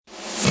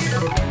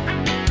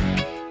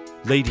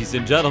Ladies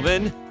and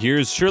gentlemen,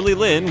 here's Shirley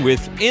Lin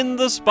with In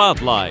the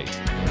Spotlight.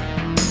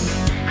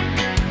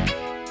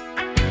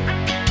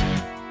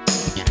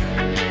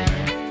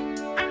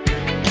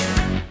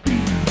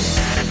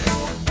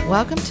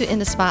 Welcome to In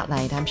the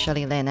Spotlight. I'm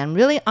Shirley Lin. I'm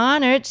really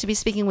honored to be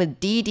speaking with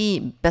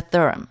Didi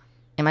Bethurum.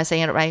 Am I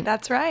saying it right?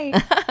 That's right.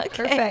 Okay.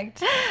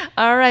 Perfect.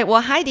 All right.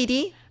 Well, hi,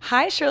 Didi.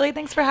 Hi, Shirley.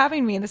 Thanks for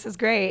having me. This is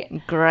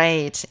great.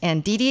 Great.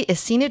 And Didi is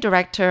Senior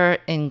Director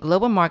in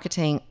Global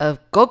Marketing of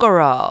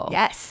Gogoro.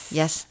 Yes.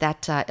 Yes,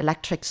 that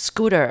electric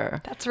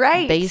scooter. That's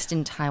right. Based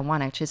in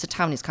Taiwan, actually. It's a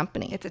Taiwanese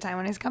company. It's a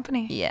Taiwanese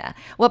company. Yeah.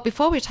 Well,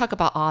 before we talk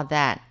about all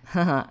that,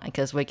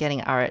 because we're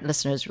getting our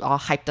listeners all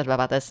hyped up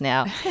about this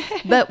now,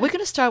 but we're going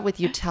to start with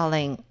you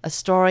telling a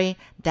story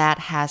that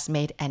has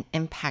made an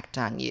impact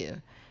on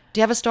you. Do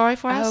you have a story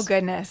for us? Oh,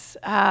 goodness.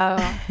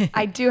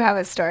 I do have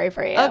a story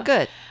for you. Oh,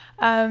 good.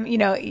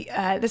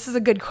 This is a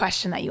good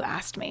question that you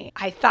asked me.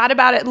 I thought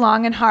about it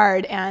long and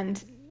hard,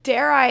 and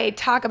dare I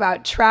talk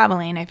about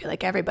traveling? I feel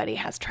like everybody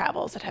has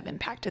travels that have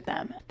impacted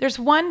them. There's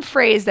one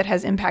phrase that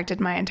has impacted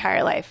my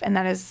entire life, and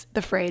that is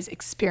the phrase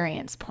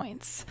experience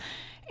points.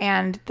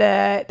 And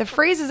the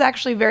phrase is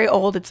actually very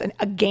old. It's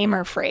a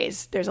gamer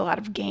phrase. There's a lot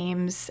of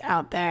games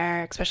out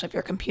there, especially if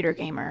you're a computer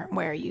gamer,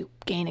 where you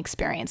gain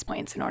experience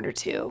points in order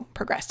to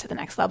progress to the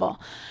next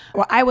level.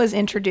 Well, I was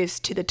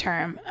introduced to the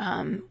term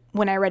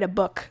when I read a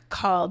book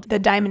called The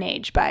Diamond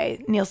Age by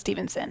Neil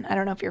Stephenson. I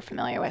don't know if you're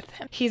familiar with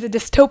him. He's a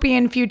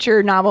dystopian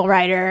future novel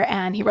writer,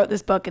 and he wrote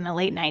this book in the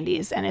late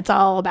 90s. And it's actually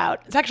all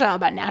about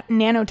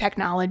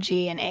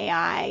nanotechnology and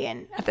AI.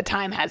 And at the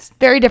time has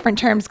very different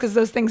terms because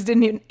those things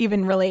didn't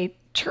even really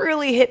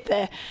truly hit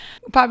the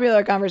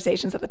popular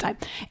conversations at the time.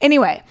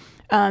 Anyway,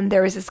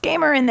 there was this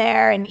gamer in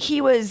there, and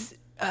he's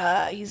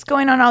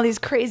going on all these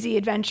crazy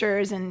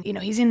adventures, and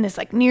he's in this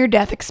like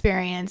near-death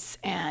experience,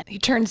 and he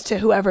turns to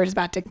whoever is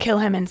about to kill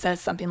him and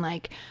says something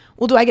like,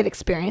 "Well, do I get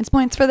experience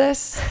points for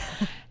this?"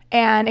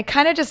 And it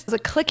kind of just was a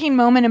clicking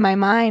moment in my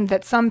mind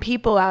that some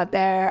people out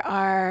there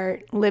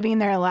are living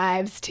their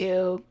lives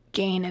to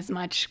gain as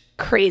much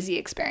crazy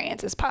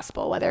experience as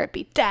possible, whether it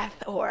be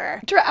death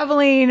or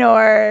traveling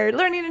or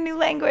learning a new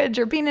language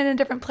or being in a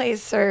different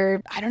place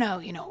or, I don't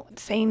know,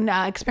 same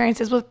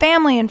experiences with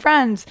family and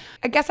friends.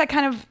 I guess I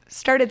kind of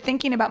started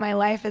thinking about my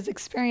life as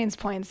experience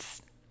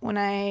points when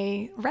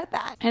I read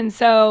that. And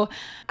so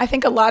I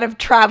think a lot of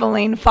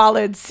traveling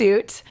followed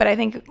suit, but I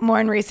think more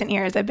in recent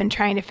years, I've been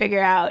trying to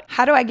figure out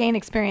how do I gain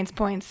experience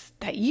points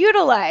that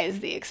utilize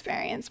the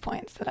experience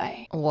points that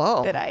I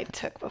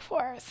took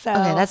before. So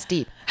Okay, that's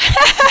deep.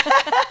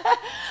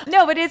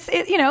 No, but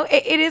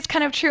it is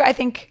kind of true. I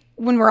think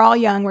when we're all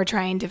young, we're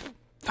trying to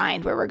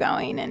find where we're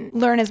going and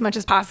learn as much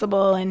as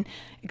possible and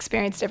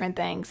experience different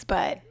things.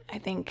 But I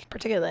think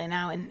particularly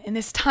now in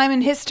this time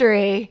in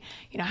history,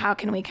 how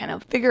can we kind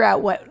of figure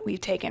out what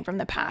we've taken from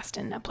the past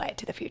and apply it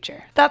to the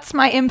future? That's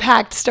my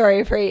impact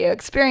story for you,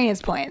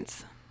 experience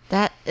points.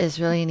 That is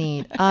really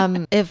neat.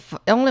 If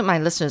only my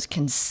listeners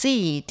can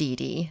see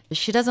Didi,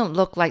 she doesn't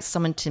look like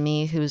someone to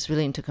me who's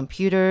really into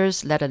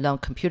computers, let alone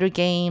computer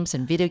games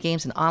and video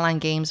games and online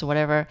games or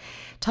whatever.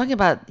 Talking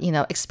about,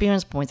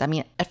 experience points. I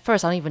mean, at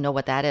first, I don't even know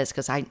what that is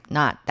because I'm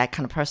not that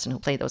kind of person who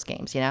play those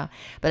games,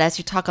 But as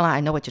you talk a lot, I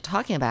know what you're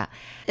talking about.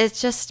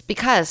 It's just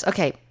because,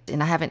 okay,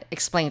 and I haven't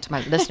explained to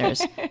my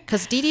listeners,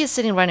 because Didi is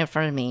sitting right in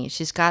front of me.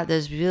 She's got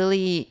this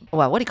really,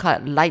 what do you call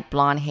it, light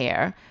blonde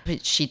hair.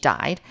 She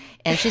dyed,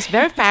 and she's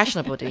very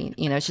fashionable.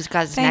 She's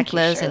got this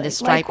necklace and this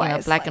stripe,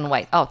 black and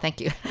white. Oh,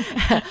 thank you.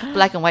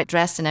 Black and white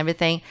dress and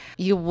everything.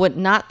 You would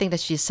not think that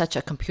she's such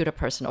a computer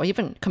person or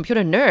even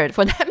computer nerd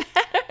for that matter.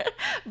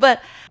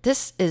 But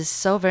this is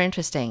so very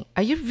interesting.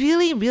 Are you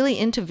really, really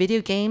into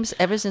video games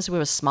ever since we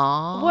were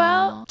small?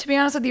 Well, to be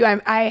honest with you,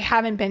 I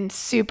haven't been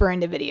super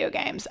into video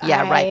games.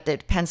 Yeah, right. It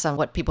depends on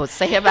what people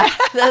say about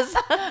this.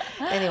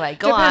 Anyway,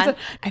 go on.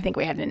 I think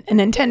we had a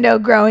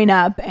Nintendo growing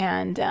up,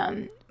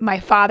 and my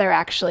father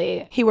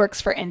actually, he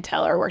worked for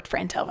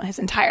Intel his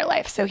entire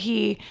life. So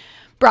he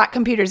brought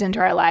computers into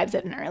our lives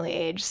at an early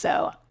age.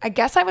 So I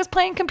guess I was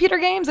playing computer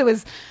games. I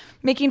was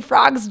making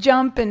frogs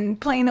jump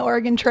and playing the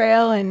Oregon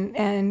Trail and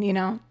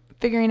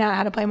figuring out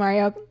how to play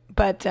Mario.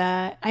 But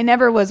I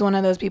never was one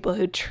of those people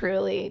who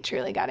truly,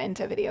 truly got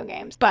into video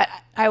games. But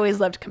I always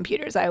loved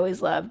computers. I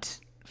always loved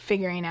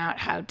figuring out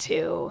how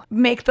to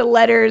make the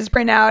letters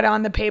print out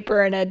on the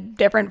paper in a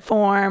different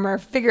form or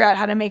figure out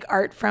how to make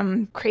art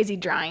from crazy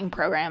drawing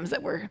programs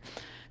that were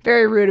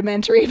very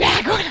rudimentary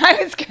back when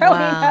I was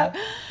growing up.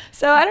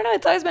 So I don't know.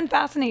 It's always been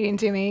fascinating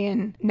to me.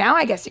 And now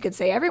I guess you could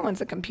say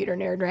everyone's a computer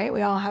nerd, right?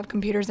 We all have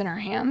computers in our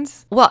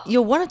hands. Well,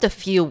 you're one of the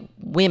few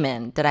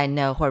women that I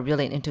know who are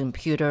really into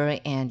computer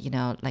and,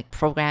 like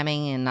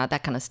programming and all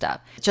that kind of stuff.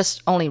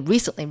 Just only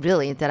recently,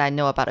 really, that I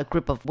know about a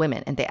group of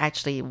women. And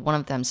one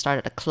of them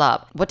started a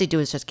club. What they do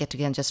is just get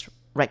together and just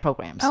write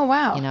programs. Oh,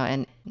 wow.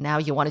 And now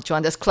you want to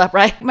join this club,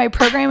 right? My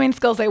programming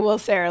skills, I will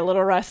say, are a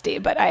little rusty,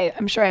 but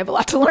I'm sure I have a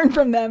lot to learn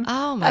from them.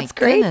 Oh, my That's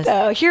great, goodness.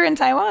 though. Here in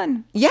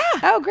Taiwan. Yeah.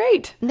 Oh,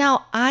 great.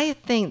 Now, I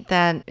think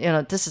that,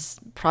 this is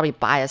probably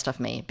biased of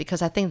me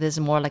because I think this is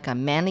more like a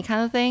manly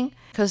kind of thing.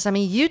 Because,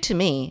 you to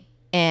me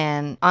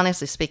And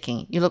honestly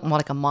speaking, you look more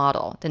like a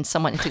model than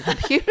someone into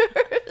computers.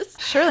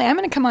 Shirley, I'm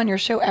going to come on your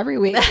show every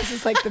week. This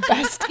is like the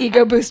best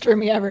ego boost for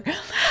me ever.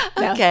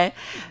 No, Okay.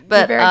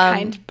 But very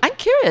kind. I'm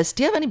curious.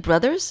 Do you have any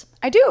brothers?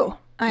 I do.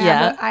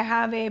 Yeah. I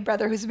have a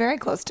brother who's very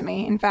close to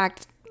me. In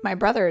fact, my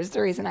brother is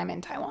the reason I'm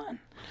in Taiwan.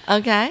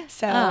 Okay.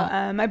 So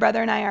my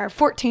brother and I are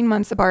 14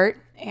 months apart,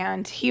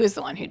 and he was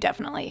the one who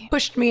definitely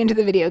pushed me into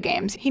the video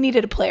games. He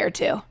needed a player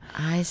too.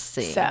 I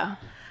see. So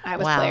I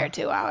was Wow. player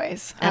two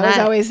always. And I was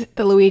I- always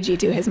the Luigi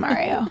to his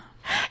Mario.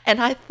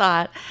 And I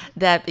thought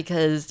that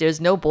because there's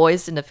no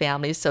boys in the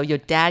family, so your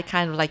dad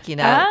kind of like,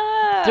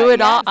 threw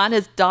it all on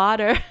his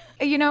daughter.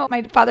 You know,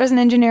 my father's an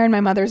engineer and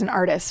my mother's an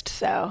artist,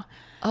 so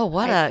Oh,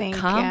 what I a think,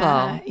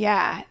 combo.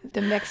 yeah,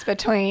 the mix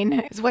between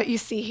is what you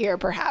see here,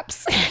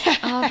 perhaps.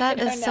 Oh, that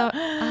I is don't so,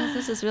 know.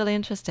 this is really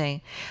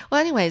interesting.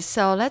 Well, anyway,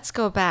 so let's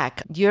go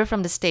back. You're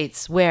from the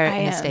States. Where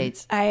in the am.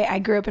 States? I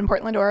grew up in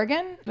Portland,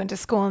 Oregon, went to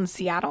school in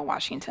Seattle,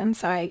 Washington.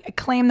 So I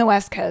claim the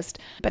West Coast,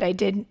 but I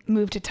did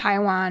move to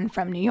Taiwan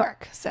from New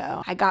York.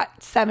 So I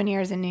got 7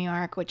 years in New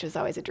York, which was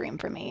always a dream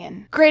for me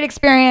and great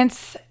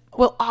experience.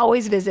 Will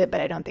always visit,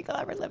 but I don't think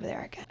I'll ever live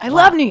there again. I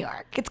love New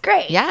York. It's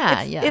great.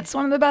 Yeah, It's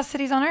one of the best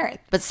cities on earth.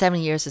 But 7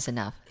 years is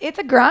enough. It's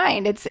a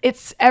grind.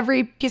 It's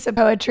every piece of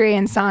poetry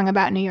and song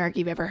about New York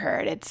you've ever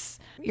heard.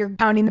 You're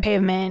pounding the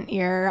pavement,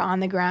 you're on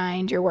the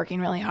grind, you're working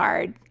really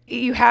hard.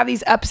 You have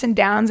these ups and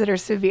downs that are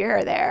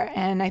severe there,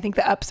 and I think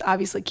the ups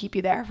obviously keep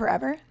you there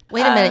forever.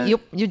 Wait a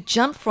minute. You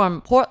jumped from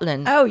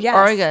Portland, Oh, yes.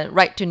 Oregon,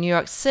 right to New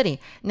York City.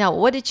 Now,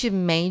 what did you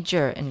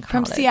major in college?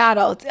 From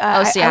Seattle.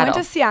 I Seattle. went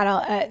to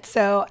Seattle.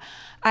 So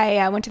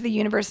I went to the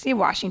University of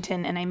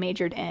Washington and I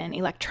majored in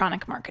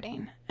electronic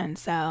marketing. And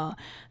so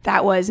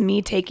that was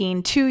me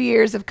taking 2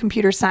 years of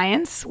computer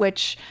science,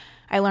 which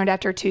I learned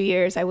after 2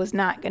 years I was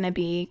not going to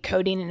be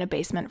coding in a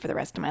basement for the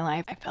rest of my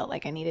life. I felt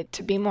like I needed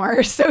to be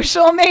more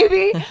social,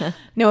 maybe.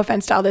 No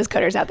offense to all those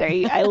coders out there.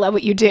 I love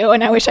what you do,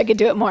 and I wish I could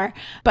do it more.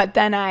 But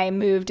then I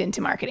moved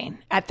into marketing.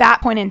 At that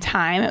point in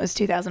time, it was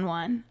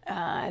 2001.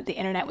 The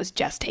internet was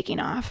just taking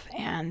off,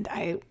 and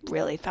I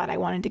really thought I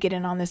wanted to get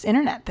in on this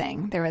internet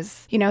thing. There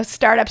was,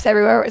 startups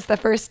everywhere. It was the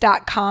first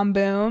 .com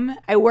boom.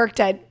 I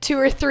worked at 2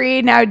 or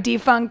 3 now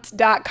defunct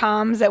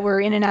 .coms that were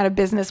in and out of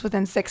business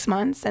within 6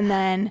 months, and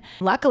then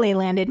luckily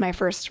landed my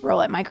first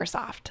role at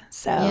Microsoft.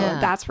 So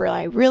that's where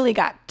I really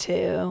got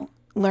to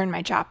learn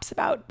my chops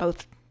about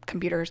both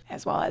computers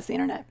as well as the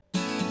internet.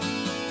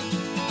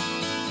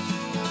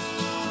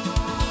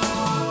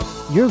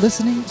 You're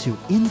listening to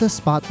In the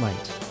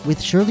Spotlight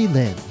with Shirley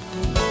Lin.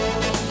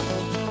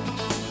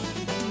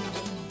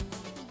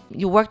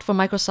 You worked for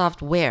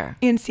Microsoft where?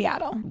 In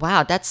Seattle.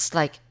 Wow, that's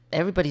like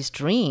everybody's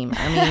dream.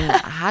 I mean,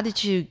 how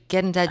did you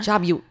get in that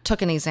job? You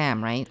took an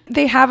exam, right?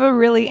 They have a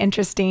really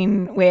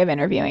interesting way of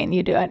interviewing.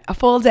 You do it a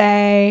full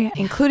day,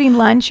 including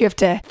lunch. You have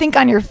to think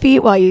on your feet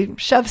while you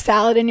shove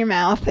salad in your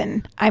mouth.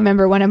 And I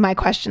remember one of my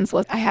questions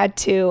was I had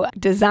to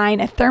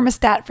design a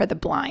thermostat for the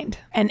blind.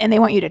 And they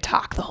want you to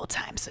talk the whole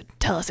time. So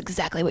tell us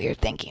exactly what you're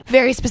thinking.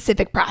 Very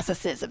specific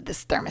processes of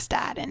this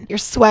thermostat. And you're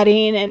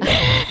sweating and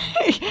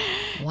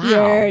Wow.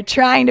 you're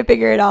trying to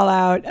figure it all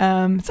out.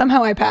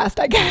 Somehow I passed,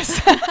 I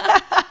guess.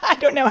 I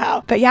don't know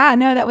how. But yeah,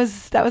 no, that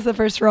was the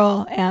first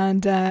role.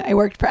 And I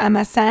worked for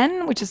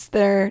MSN, which is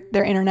their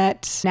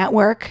internet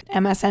network.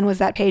 MSN was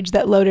that page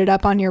that loaded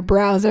up on your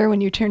browser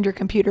when you turned your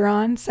computer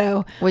on.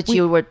 So Which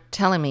you were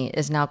telling me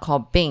is now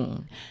called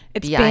Bing.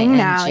 it's B-I-N-G. Bing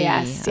now.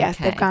 Yes. Okay.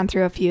 They've gone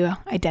through a few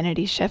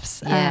identity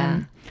shifts.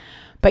 Yeah.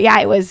 But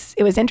yeah, it was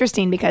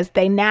interesting because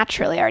they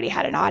naturally already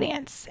had an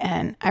audience.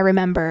 And I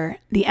remember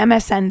the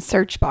MSN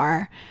search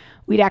bar,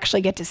 we'd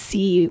actually get to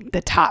see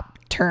the top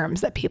terms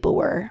that people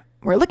were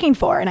looking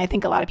for. And I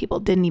think a lot of people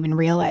didn't even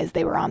realize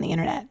they were on the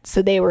internet.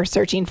 So they were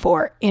searching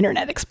for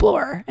Internet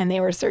Explorer and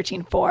they were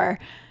searching for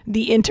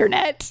the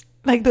internet.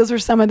 Like those were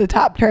some of the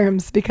top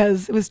terms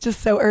because it was just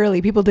so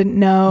early. People didn't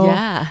know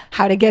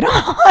how to get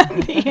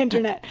on the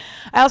internet.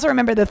 I also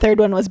remember the third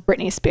one was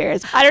Britney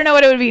Spears. I don't know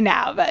what it would be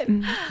now, but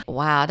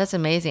Wow, that's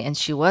amazing. And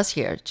she was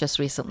here just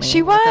recently.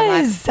 she with the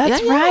live- was.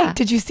 That's Yeah, right. yeah.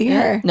 Did you see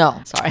her?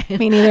 No, sorry.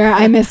 Me neither.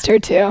 I missed her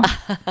too.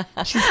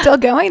 She's still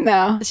going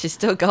though. She's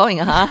still going,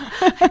 huh?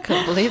 I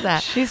couldn't believe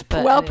that. She's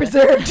But well anyway.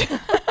 preserved.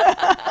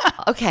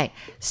 Okay,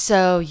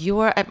 so you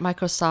were at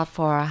Microsoft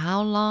for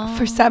how long?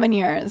 For 7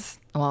 years.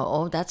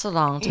 Well, that's a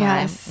long time.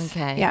 Yes.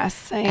 Okay.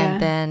 Yes.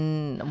 And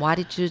then why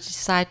did you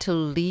decide to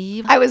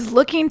leave? I was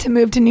looking to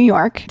move to New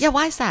York. Yeah,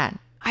 why is that?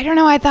 I don't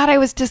know. I thought I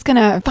was just going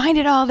to find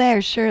it all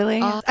there,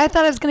 Shirley. I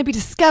thought I was going to be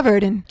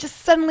discovered and just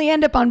suddenly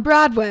end up on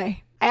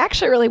Broadway. I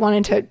actually really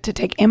wanted to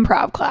take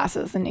improv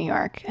classes in New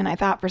York. And I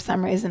thought for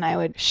some reason I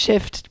would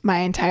shift my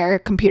entire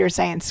computer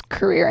science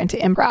career into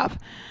improv.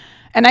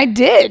 And I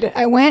did.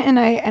 I went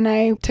and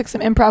I took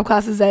some improv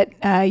classes at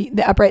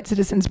the Upright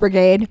Citizens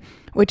Brigade,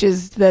 which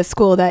is the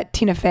school that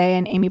Tina Fey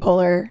and Amy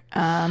Poehler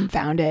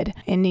founded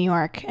in New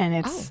York. And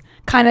it's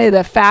kind of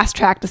the fast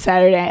track to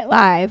Saturday Night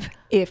Live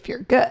if you're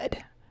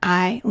good.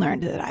 I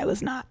learned that I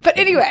was not. But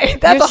anyway,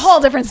 that's a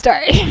whole different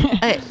story.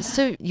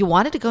 So you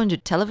wanted to go into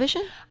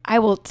television? I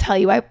will tell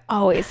you, I've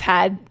always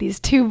had these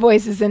two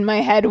voices in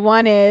my head.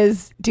 One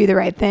is do the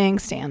right thing,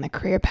 stay on the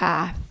career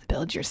path,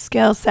 build your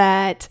skill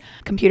set,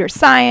 computer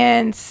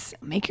science,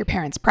 make your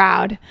parents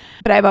proud.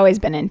 But I've always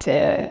been into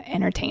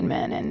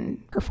entertainment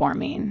and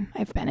performing.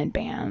 I've been in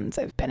bands.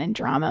 I've been in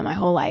drama my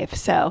whole life.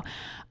 So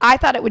I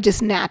thought it would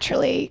just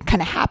naturally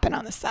kind of happen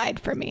on the side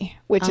for me,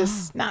 which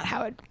is not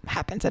how it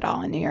happens at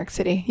all in New York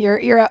City.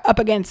 You're up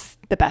against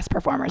the best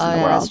performers in the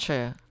world. That's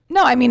true.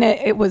 No, I mean,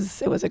 it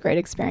was a great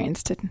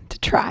experience to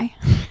try.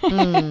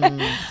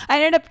 I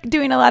ended up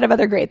doing a lot of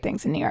other great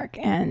things in New York.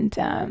 And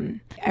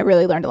I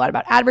really learned a lot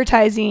about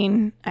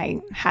advertising.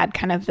 I had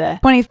kind of the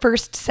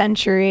 21st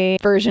century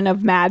version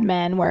of Mad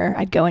Men where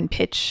I'd go and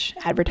pitch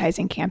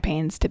advertising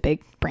campaigns to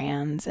big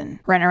brands and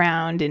run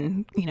around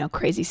in,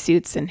 crazy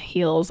suits and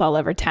heels all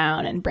over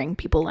town and bring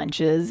people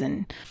lunches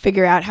and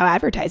figure out how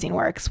advertising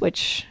works,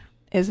 which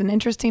is an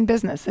interesting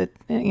business. A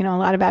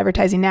lot of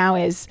advertising now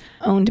is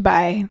owned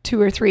by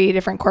 2 or 3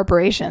 different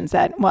corporations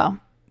that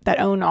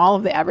own all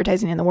of the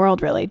advertising in the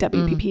world, really,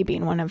 WPP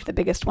being one of the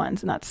biggest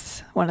ones. And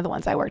that's one of the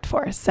ones I worked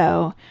for.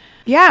 So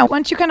yeah,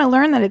 once you kind of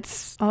learn that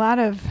it's a lot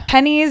of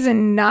pennies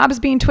and knobs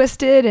being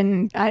twisted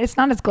and it's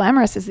not as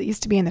glamorous as it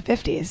used to be in the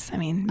 50s. I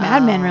mean,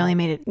 Mad Men really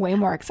made it way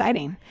more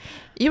exciting.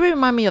 You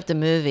remind me of the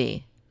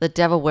movie The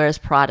Devil Wears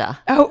Prada.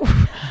 Oh,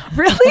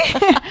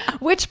 really?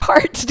 Which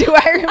part do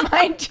I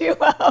remind you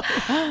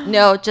of?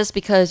 No, just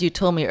because you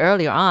told me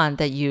earlier on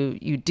that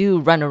you do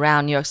run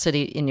around New York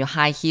City in your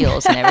high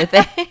heels and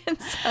everything.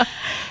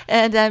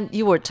 And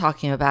you were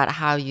talking about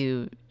how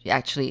you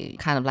actually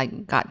kind of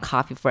like got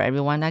coffee for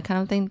everyone, that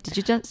kind of thing. Did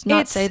you just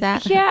not say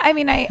that? Yeah, I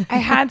mean, I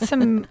had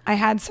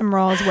some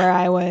roles where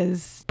I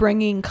was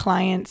bringing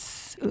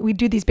clients. We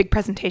do these big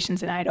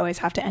presentations, and I'd always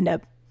have to end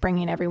up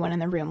bringing everyone in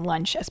the room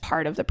lunch as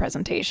part of the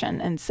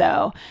presentation. And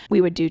so we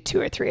would do 2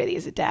 or 3 of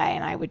these a day,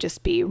 and I would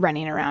just be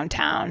running around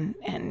town,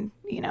 and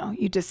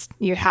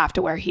you have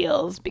to wear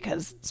heels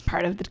because it's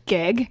part of the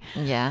gig.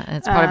 Yeah, and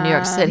it's part of New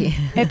York City.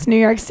 It's New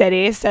York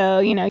City. So,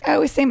 I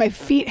always say my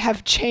feet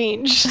have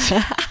changed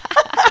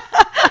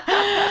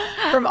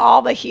from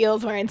all the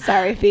heels wearing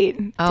sorry feet.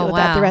 Deal with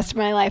that the rest of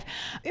my life.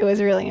 It was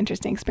a really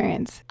interesting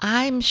experience.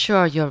 I'm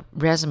sure your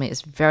resume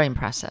is very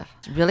impressive.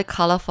 Really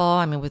colorful.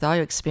 I mean, with all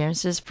your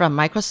experiences from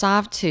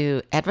Microsoft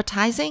to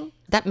advertising,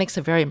 that makes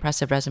a very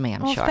impressive resume,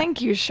 I'm sure. Well,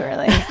 thank you,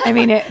 Shirley. I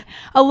mean,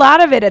 a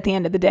lot of it at the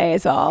end of the day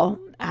is all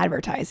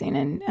advertising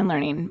and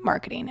learning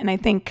marketing. And I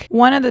think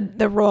one of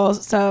the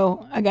roles,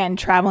 so again,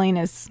 traveling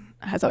has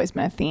always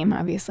been a theme.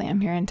 Obviously, I'm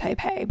here in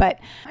Taipei, but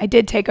I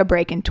did take a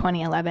break in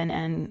 2011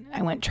 and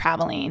I went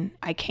traveling.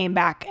 I came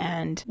back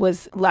and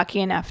was lucky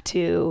enough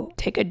to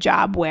take a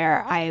job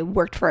where I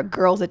worked for a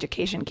girls'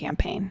 education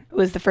campaign. It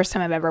was the first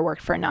time I've ever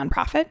worked for a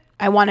nonprofit.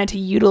 I wanted to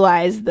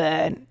utilize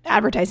the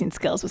advertising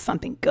skills with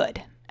something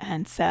good.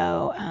 And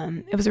so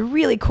it was a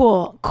really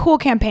cool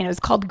campaign. It was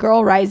called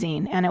Girl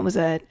Rising, and it was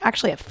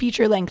actually a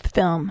feature-length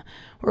film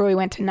where we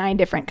went to 9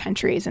 different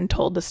countries and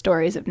told the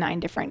stories of 9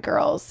 different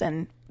girls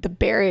and the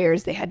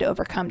barriers they had to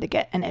overcome to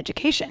get an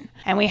education.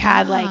 And we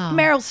had like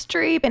Meryl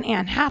Streep and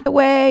Anne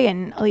Hathaway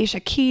and Alicia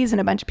Keys and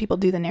a bunch of people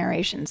do the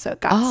narration. So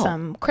it got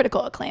some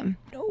critical acclaim.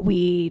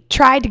 We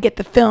tried to get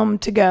the film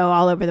to go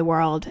all over the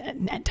world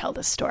and tell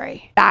the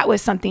story. That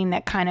was something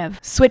that kind of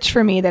switched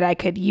for me, that I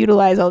could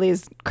utilize all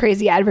these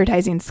crazy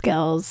advertising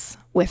skills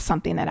with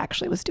something that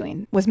actually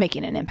was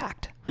making an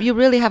impact. You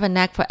really have a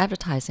knack for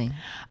advertising.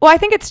 Well, I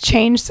think it's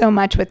changed so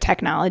much with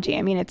technology.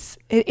 I mean,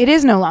 it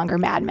is no longer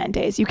Mad Men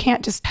days. You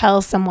can't just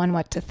tell someone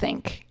what to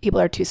think.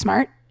 People are too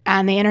smart,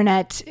 and the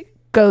internet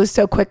goes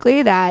so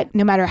quickly that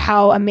no matter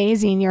how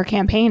amazing your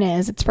campaign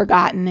is, it's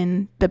forgotten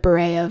in the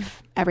beret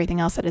of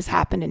everything else that has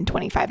happened in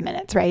 25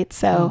 minutes, right?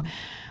 So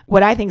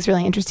what I think is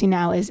really interesting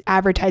now is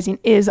advertising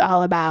is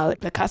all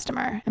about the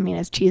customer. I mean,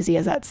 as cheesy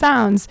as that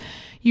sounds,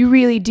 you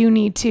really do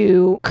need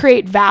to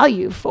create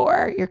value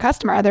for your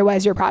customer.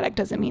 Otherwise, your product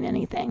doesn't mean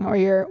anything,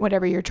 or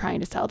whatever you're trying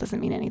to sell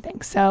doesn't mean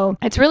anything. So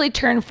it's really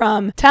turned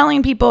from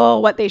telling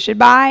people what they should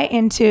buy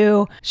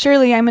into,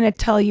 Shirley, I'm going to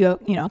tell you,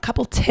 a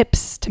couple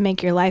tips to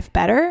make your life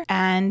better.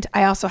 And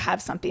I also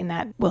have something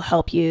that will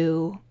help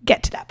you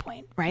get to that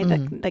point, right?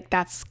 Like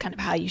that's kind of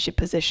how you should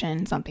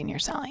position something you're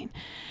selling.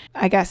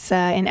 I guess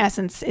in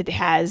essence, it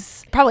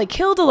has probably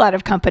killed a lot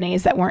of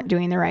companies that weren't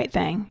doing the right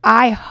thing.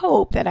 I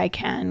hope that I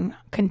can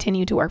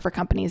continue to work for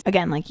companies,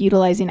 again, like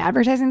utilizing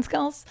advertising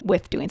skills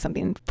with doing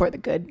something for the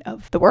good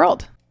of the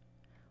world.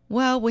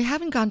 Well, we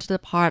haven't gotten to the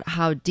part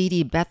how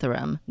Didi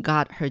Bethurum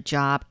got her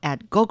job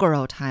at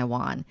Gogoro,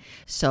 Taiwan.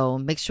 So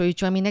make sure you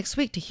join me next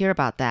week to hear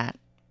about that.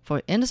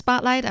 For In the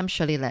Spotlight, I'm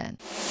Shirley Lin.